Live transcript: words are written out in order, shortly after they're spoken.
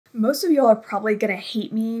Most of y'all are probably gonna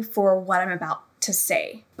hate me for what I'm about to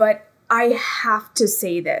say, but I have to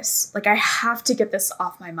say this. Like, I have to get this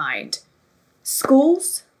off my mind.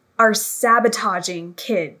 Schools are sabotaging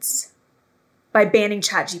kids by banning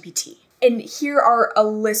ChatGPT. And here are a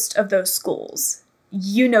list of those schools.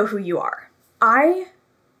 You know who you are. I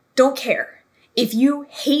don't care if you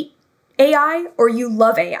hate AI or you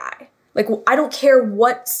love AI. Like, I don't care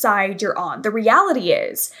what side you're on. The reality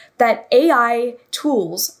is that AI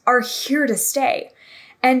tools are here to stay.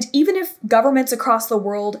 And even if governments across the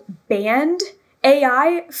world banned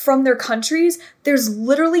AI from their countries, there's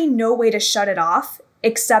literally no way to shut it off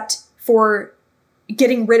except for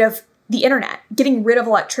getting rid of the internet, getting rid of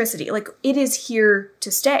electricity. Like, it is here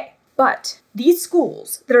to stay. But these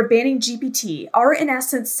schools that are banning GPT are in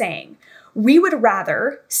essence saying, we would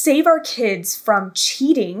rather save our kids from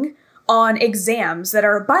cheating on exams that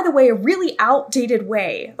are, by the way, a really outdated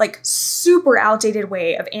way, like super outdated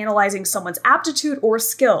way of analyzing someone's aptitude or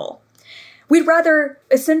skill. We'd rather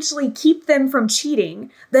essentially keep them from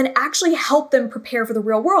cheating than actually help them prepare for the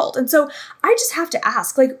real world. And so I just have to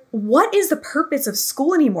ask, like, what is the purpose of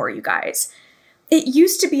school anymore, you guys? It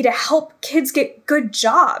used to be to help kids get good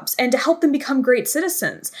jobs and to help them become great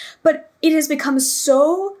citizens, but it has become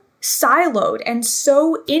so siloed and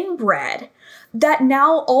so inbred that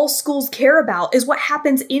now all schools care about is what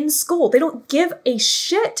happens in school. They don't give a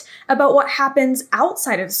shit about what happens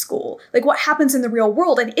outside of school, like what happens in the real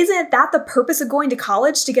world. And isn't that the purpose of going to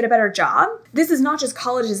college, to get a better job? This is not just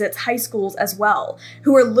colleges, it's high schools as well,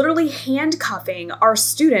 who are literally handcuffing our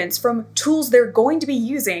students from tools they're going to be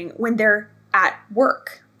using when they're at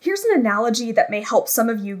work. Here's an analogy that may help some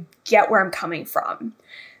of you get where I'm coming from.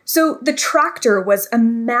 So the tractor was a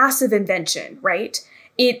massive invention, right?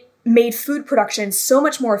 It made food production so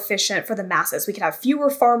much more efficient for the masses. We could have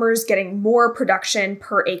fewer farmers getting more production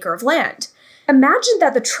per acre of land. Imagine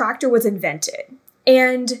that the tractor was invented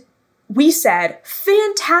and we said,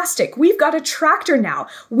 fantastic, we've got a tractor now.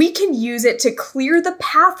 We can use it to clear the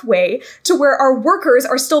pathway to where our workers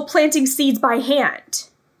are still planting seeds by hand.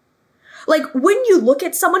 Like, wouldn't you look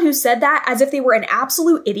at someone who said that as if they were an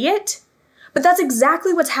absolute idiot? But that's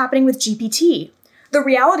exactly what's happening with GPT. The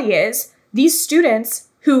reality is, these students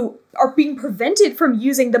who are being prevented from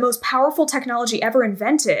using the most powerful technology ever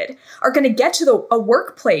invented are going to get to a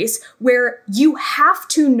workplace where you have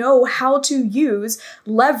to know how to use,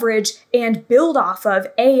 leverage, and build off of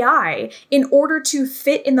AI in order to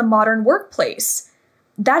fit in the modern workplace.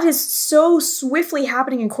 That is so swiftly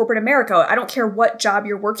happening in corporate America. I don't care what job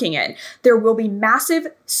you're working in. There will be massive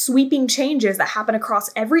sweeping changes that happen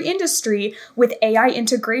across every industry with AI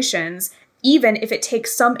integrations, even if it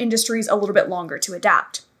takes some industries a little bit longer to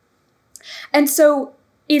adapt. And so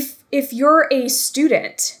if you're a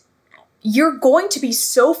student, you're going to be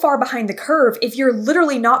so far behind the curve if you're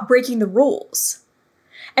literally not breaking the rules.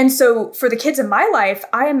 And so for the kids in my life,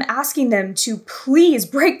 I am asking them to please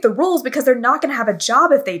break the rules because they're not going to have a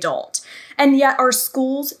job if they don't. And yet our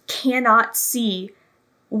schools cannot see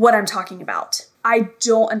what I'm talking about. I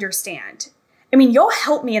don't understand. I mean, y'all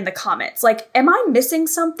help me in the comments. Like, am I missing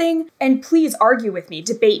something? And please argue with me,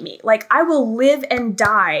 debate me. Like, I will live and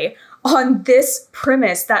die on this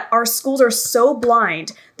premise that our schools are so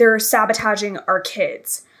blind, they're sabotaging our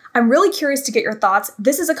kids. I'm really curious to get your thoughts.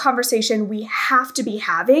 This is a conversation we have to be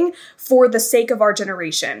having for the sake of our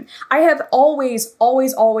generation. I have always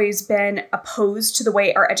been opposed to the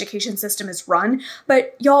way our education system is run,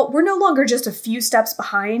 but y'all, we're no longer just a few steps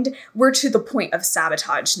behind. We're to the point of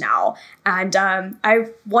sabotage now. And I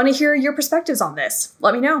want to hear your perspectives on this.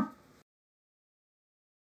 Let me know.